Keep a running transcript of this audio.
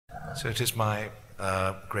So it is my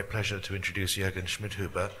great pleasure to introduce Juergen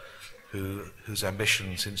Schmidhuber, whose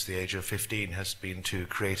ambition since the age of 15 has been to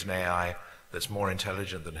create an AI that's more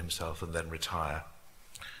intelligent than himself and then retire.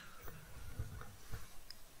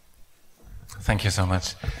 Thank you so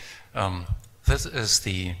much. This is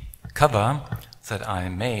the cover that I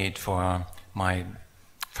made for my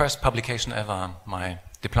first publication ever, my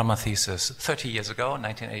diploma thesis 30 years ago,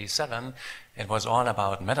 1987. It was all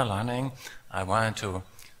about meta-learning. I wanted to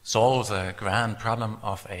solve the grand problem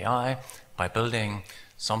of AI by building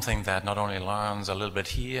something that not only learns a little bit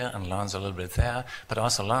here and learns a little bit there, but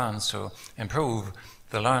also learns to improve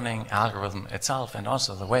the learning algorithm itself and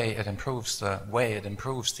also the way it improves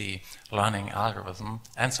the learning algorithm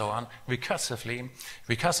and so on, recursively,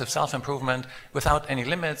 recursive self-improvement without any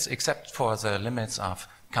limits except for the limits of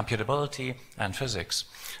computability and physics.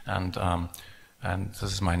 And this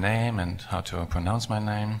is my name and how to pronounce my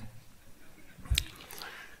name.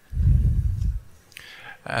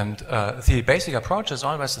 And the basic approach is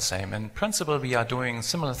always the same. In principle, we are doing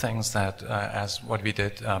similar things that as what we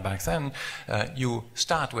did back then. You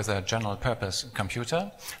start with a general purpose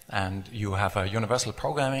computer, and you have a universal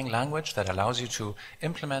programming language that allows you to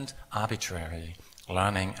implement arbitrary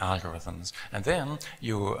learning algorithms. And then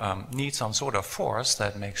you need some sort of force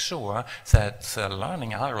that makes sure that the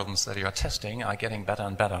learning algorithms that you're testing are getting better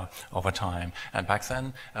and better over time. And back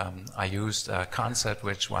then, I used a concept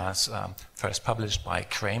which was first published by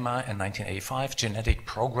Kramer in 1985, genetic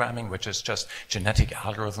programming, which is just genetic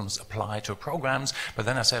algorithms applied to programs. But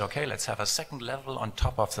then I said, okay, let's have a second level on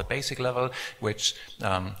top of the basic level, which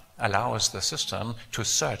allows the system to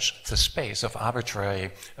search the space of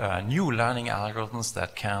arbitrary new learning algorithms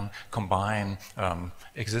that can combine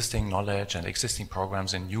existing knowledge and existing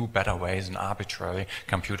programs in new, better ways, in arbitrary,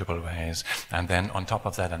 computable ways. And then on top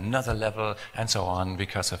of that, another level, and so on,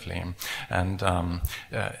 recursively. And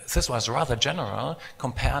this was rather general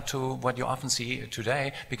compared to what you often see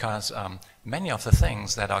today, because many of the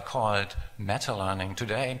things that are called meta-learning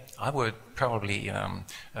today, I would probably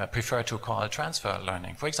prefer to call transfer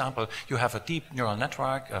learning. For example, you have a deep neural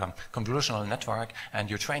network, convolutional network, and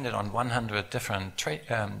you train it on 100 different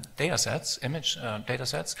data sets, image data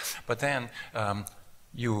sets, but then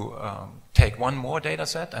you take one more data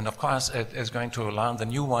set, and of course it is going to learn the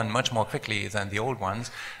new one much more quickly than the old ones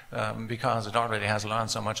because it already has learned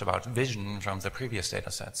so much about vision from the previous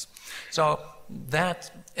data sets. So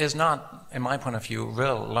that is not, in my point of view,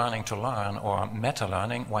 real learning to learn or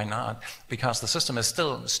meta-learning. Why not? Because the system is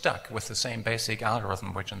still stuck with the same basic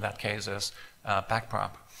algorithm, which in that case is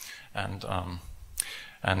backprop.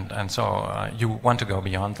 And so you want to go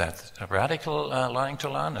beyond that. Radical learning to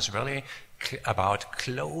learn is really about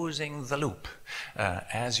closing the loop.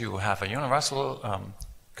 As you have a universal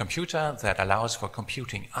computer that allows for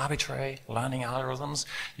computing arbitrary learning algorithms,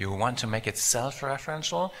 you want to make it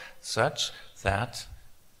self-referential such that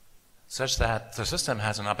the system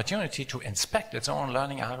has an opportunity to inspect its own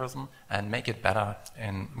learning algorithm and make it better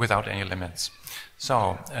without any limits.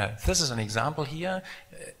 So this is an example here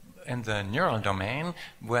in the neural domain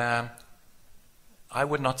where I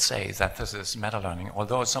would not say that this is meta-learning,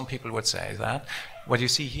 although some people would say that. What you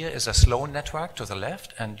see here is a slow network to the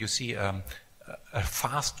left, and you see a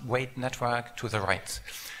fast weight network to the right.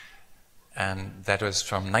 And that is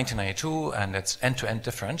from 1992, and it's end-to-end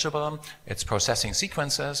differentiable. It's processing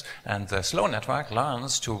sequences, and the slow network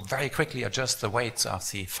learns to very quickly adjust the weights of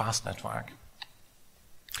the fast network.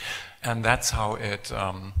 And that's how it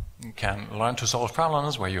can learn to solve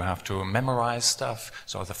problems where you have to memorize stuff.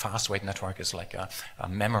 So the fast weight network is like a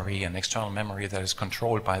memory, an external memory that is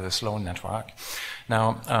controlled by the slow network.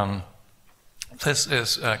 Now, this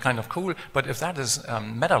is kind of cool, but if that is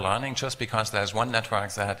meta-learning just because there's one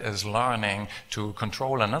network that is learning to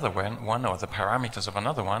control another one or the parameters of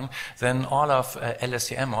another one, then all of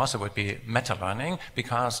LSTM also would be meta-learning,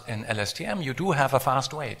 because in LSTM you do have a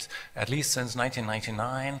fast weight. At least since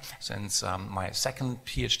 1999, since my second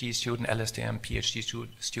PhD student, LSTM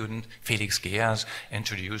PhD student, Felix Geers,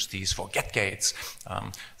 introduced these forget gates,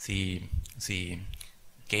 the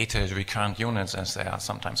gated recurrent units, as they are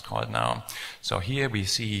sometimes called now. So here we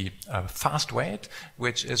see a fast weight,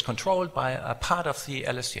 which is controlled by a part of the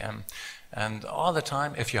LSTM. And all the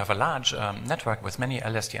time, if you have a large network with many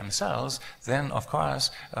LSTM cells, then of course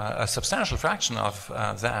a substantial fraction of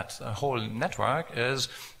that whole network is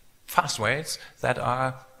fast weights that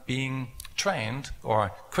are being trained or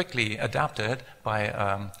quickly adapted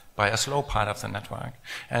by a slow part of the network.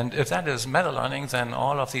 And if that is meta-learning, then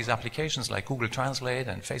all of these applications like Google Translate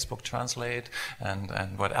and Facebook Translate and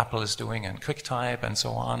what Apple is doing and QuickType and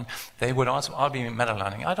so on, they would also all be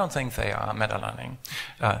meta-learning. I don't think they are meta-learning.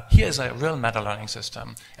 Here's a real meta-learning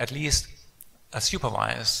system, at least a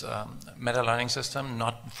supervised meta-learning system,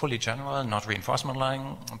 not fully general, not reinforcement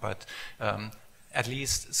learning, but at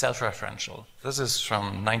least self-referential. This is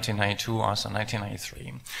from 1992, also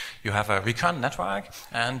 1993. You have a recurrent network,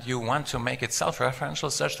 and you want to make it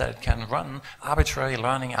self-referential such that it can run arbitrary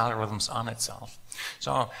learning algorithms on itself.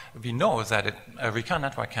 So we know that a recurrent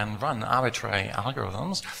network can run arbitrary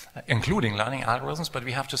algorithms, including learning algorithms, but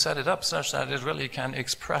we have to set it up such that it really can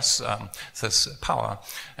express this power.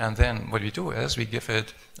 And then what we do is we give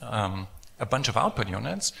it a bunch of output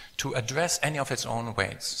units to address any of its own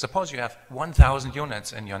weights. Suppose you have 1,000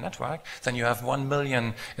 units in your network, then you have 1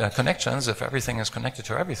 million connections if everything is connected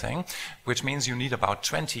to everything, which means you need about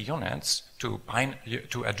 20 units to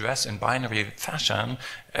address in binary fashion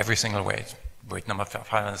every single weight. Weight number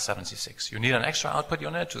 576. You need an extra output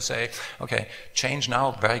unit to say, okay, change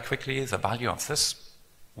now very quickly the value of this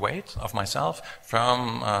weight of myself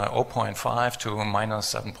from 0.5 to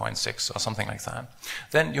minus 7.6 or something like that.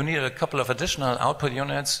 Then you need a couple of additional output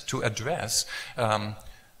units to address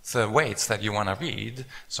the weights that you want to read.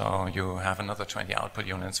 So you have another 20 output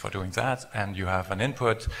units for doing that, and you have an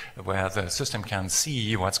input where the system can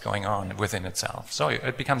see what's going on within itself. So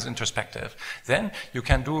it becomes introspective. Then you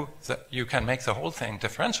can make the whole thing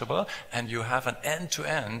differentiable, and you have an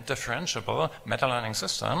end-to-end differentiable meta-learning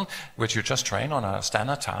system, which you just train on a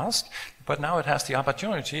standard task. But now it has the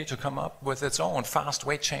opportunity to come up with its own fast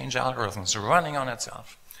weight change algorithms running on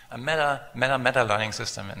itself. A meta-learning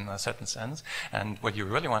system in a certain sense. And what you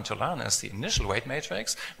really want to learn is the initial weight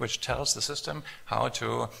matrix, which tells the system how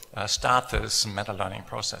to start this meta-learning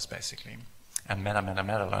process, basically. And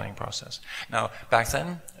meta-learning process. Now, back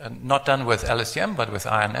then, not done with LSTM, but with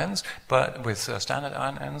RNNs, but with standard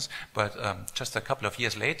RNNs. But just a couple of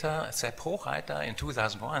years later, Sepp Hochreiter in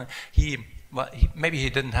 2001, maybe he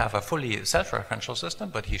didn't have a fully self-referential system,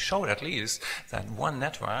 but he showed at least that one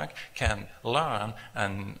network can learn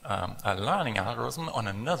a learning algorithm on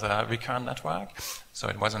another recurrent network. So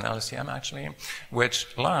it was an LSTM actually, which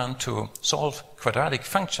learned to solve quadratic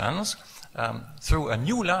functions through a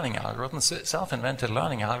new learning algorithm, self-invented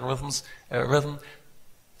learning algorithms, rhythm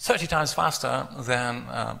 30 times faster than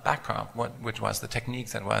backprop, which was the technique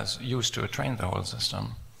that was used to train the whole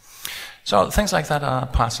system. So things like that are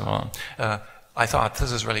possible. I thought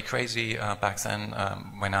this is really crazy back then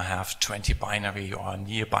when I have 20 binary or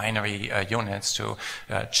near binary units to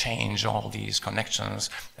change all these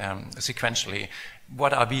connections sequentially.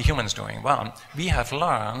 What are we humans doing? Well, we have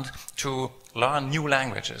learned to learn new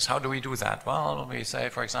languages. How do we do that? Well, we say,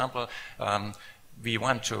 for example, we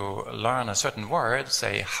want to learn a certain word,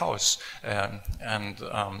 say house, and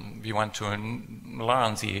we want to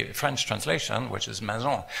learn the French translation, which is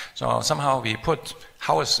maison. So somehow we put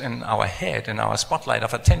house in our head, in our spotlight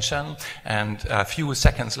of attention, and a few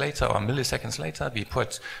seconds later or milliseconds later, we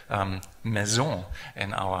put maison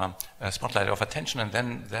in our spotlight of attention, and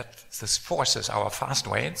then this forces our fast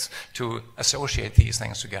weights to associate these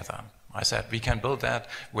things together. I said we can build that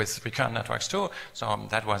with recurrent networks too, so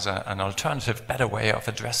that was an alternative, better way of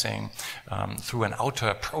addressing through an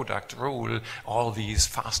outer product rule all these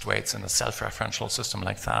fast weights in a self-referential system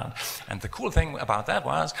like that. And the cool thing about that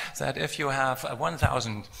was that if you have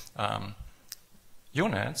 1,000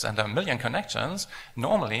 units and 1 million connections,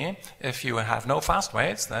 normally if you have no fast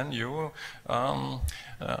weights, then you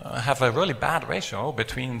have a really bad ratio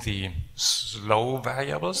between the slow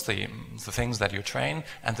variables, the things that you train,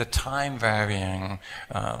 and the time varying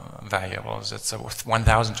variables. It's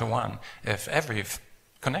 1,000 to 1. If every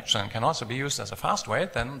connection can also be used as a fast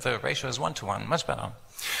weight, then the ratio is 1 to 1, much better.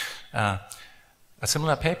 A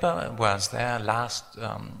similar paper was there last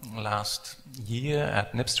year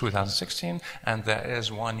at NIPS 2016, and there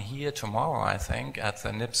is one here tomorrow, I think, at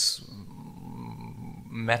the NIPS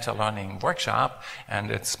Meta-Learning Workshop,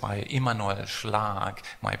 and it's by Emanuel Schlag,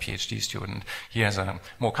 my PhD student. He has a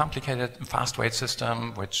more complicated fast weight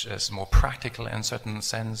system, which is more practical in certain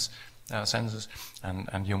senses,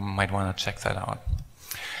 and you might want to check that out.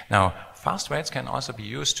 Now, fast weights can also be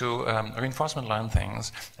used to reinforcement learn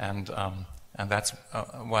things, and that's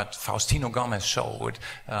what Faustino Gomez showed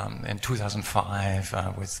in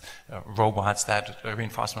 2005 with robots that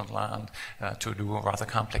reinforcement learned to do rather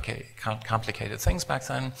complicated things back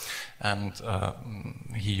then, and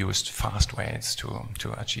he used fast weights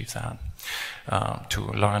to achieve that, to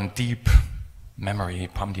learn deep memory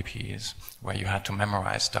POMDPs, where you had to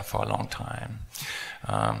memorize stuff for a long time.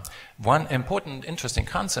 One important, interesting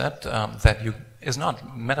concept that is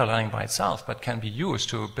not meta-learning by itself, but can be used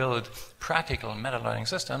to build practical meta-learning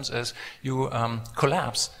systems is you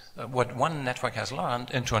collapse what one network has learned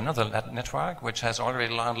into another network which has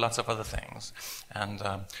already learned lots of other things. And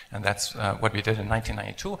that's what we did in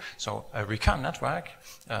 1992. So a recurrent network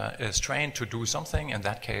is trained to do something. In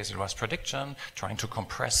that case, it was prediction, trying to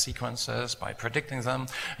compress sequences by predicting them.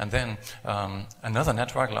 And then another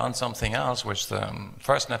network learned something else which the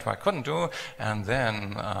first network couldn't do. And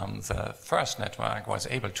then the first network was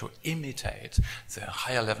able to imitate the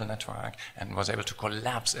higher level network and was able to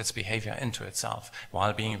collapse its behavior into itself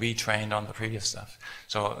while being retrained on the previous stuff.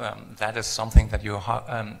 So that is something that you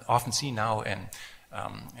often see now in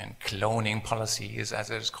cloning policies, as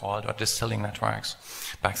it is called, or distilling networks.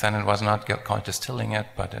 Back then it was not called distilling it,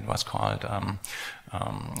 but it was called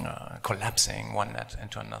collapsing one net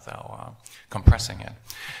into another or compressing it.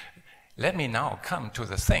 Let me now come to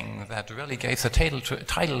the thing that really gave the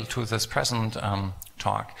title to this present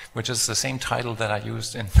talk, which is the same title that I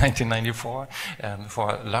used in 1994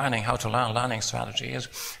 for learning how to learn learning strategies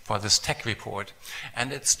for this tech report.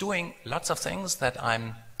 And it's doing lots of things that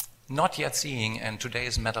I'm not yet seeing in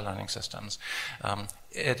today's meta-learning systems.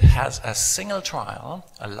 It has a single trial,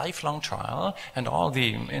 a lifelong trial, and all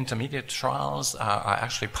the intermediate trials are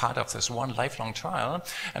actually part of this one lifelong trial.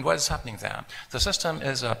 And what is happening there? The system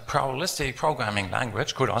is a probabilistic programming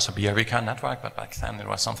language, could also be a recurrent network, but back then it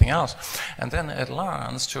was something else. And then it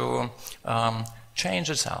learns to change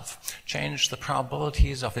itself, change the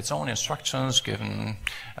probabilities of its own instructions, given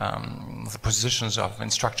the positions of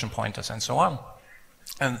instruction pointers and so on.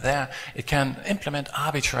 And there it can implement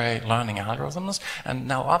arbitrary learning algorithms. And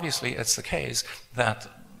now obviously it's the case that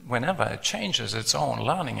whenever it changes its own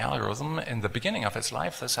learning algorithm in the beginning of its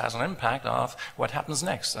life, this has an impact of what happens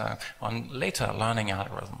next on later learning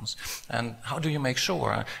algorithms. And how do you make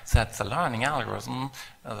sure that the learning algorithm,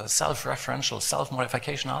 the self-referential,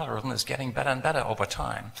 self-modification algorithm, is getting better and better over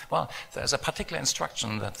time? Well, there's a particular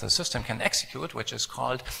instruction that the system can execute, which is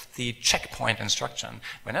called the checkpoint instruction.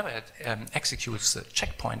 Whenever it executes the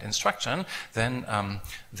checkpoint instruction, then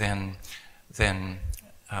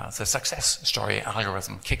the success story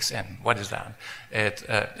algorithm kicks in. What is that? It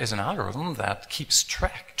is an algorithm that keeps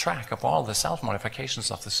track of all the self-modifications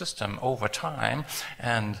of the system over time,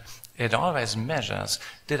 and it always measures,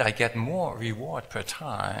 did I get more reward per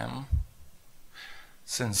time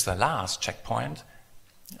since the last checkpoint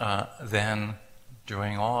than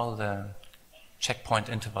during all the checkpoint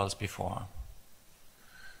intervals before?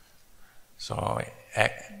 So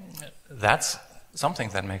that's something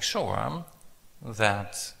that makes sure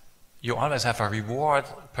that you always have a reward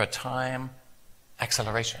per time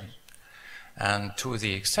acceleration. And to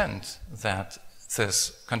the extent that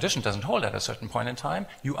this condition doesn't hold at a certain point in time,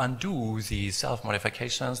 you undo the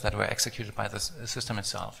self-modifications that were executed by the system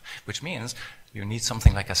itself, which means you need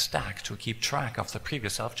something like a stack to keep track of the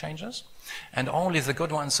previous self-changes, and only the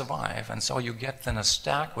good ones survive. And so you get then a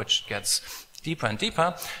stack which gets deeper and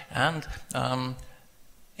deeper, and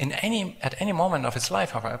at any moment of its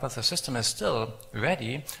life, however, the system is still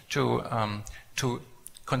ready to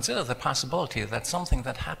consider the possibility that something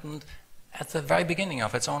that happened at the very beginning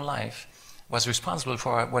of its own life was responsible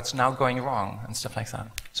for what's now going wrong and stuff like that.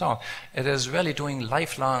 So it is really doing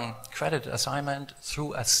lifelong credit assignment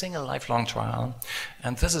through a single lifelong trial.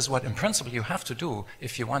 And this is what, in principle, you have to do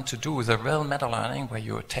if you want to do the real meta-learning, where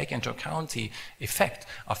you take into account the effect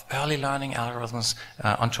of early learning algorithms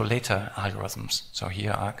onto later algorithms. So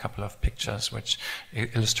here are a couple of pictures which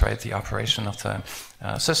illustrate the operation of the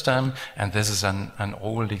system. And this is an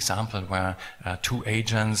old example where two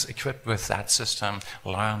agents equipped with that system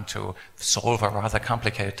learned to solve a rather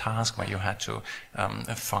complicated task where you had to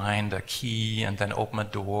find a key and then open a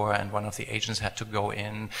door, and one of the agents had to go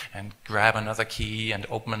in and grab another key and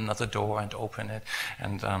open another door and open it.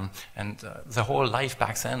 And the whole life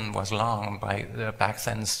back then was long by back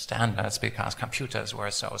then standards, because computers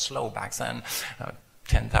were so slow back then.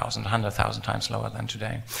 10,000, 100,000 times slower than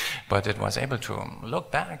today. But it was able to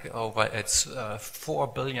look back over its 4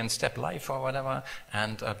 billion step life or whatever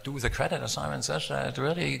and do the credit assignments such that it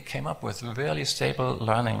really came up with really stable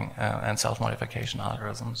learning and self-modification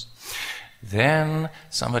algorithms. Then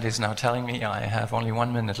somebody's now telling me I have only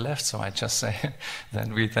 1 minute left, so I just say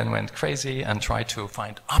that we then went crazy and tried to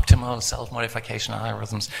find optimal self-modification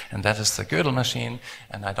algorithms, and that is the Gödel machine.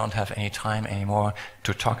 And I don't have any time anymore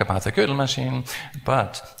to talk about the Gödel machine,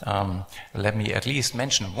 but let me at least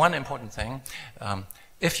mention one important thing.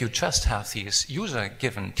 if you just have these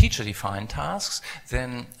user-given, teacher-defined tasks,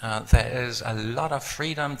 then there is a lot of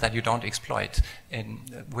freedom that you don't exploit,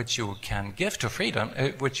 which you can give to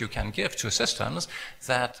which you can give to systems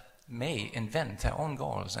that may invent their own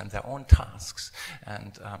goals and their own tasks,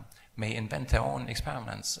 and may invent their own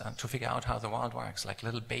experiments to figure out how the world works, like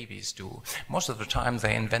little babies do. Most of the time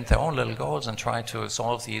they invent their own little goals and try to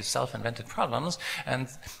solve these self-invented problems, and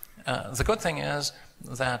the good thing is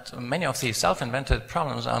that many of these self-invented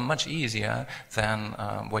problems are much easier than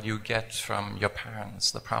what you get from your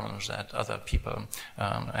parents, the problems that other people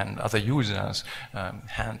and other users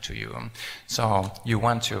hand to you. So you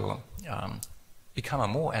want to become a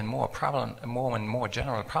more and more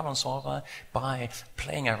general problem solver by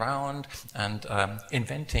playing around and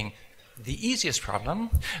inventing the easiest problem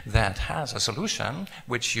that has a solution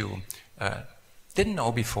which you didn't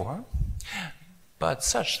know before, but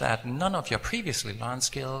such that none of your previously learned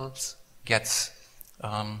skills gets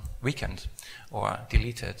weakened or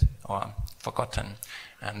deleted or forgotten.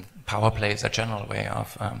 And PowerPlay is a general way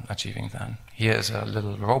of achieving that. Here is a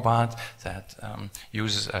little robot that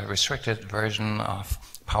uses a restricted version of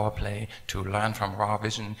PowerPlay to learn from raw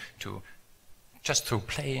vision, to just through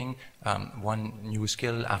playing one new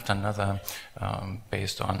skill after another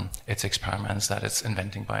based on its experiments that it's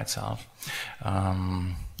inventing by itself.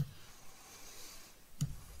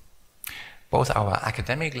 Both our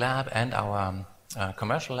academic lab and our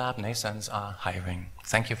commercial lab, NASENS, are hiring.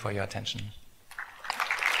 Thank you for your attention.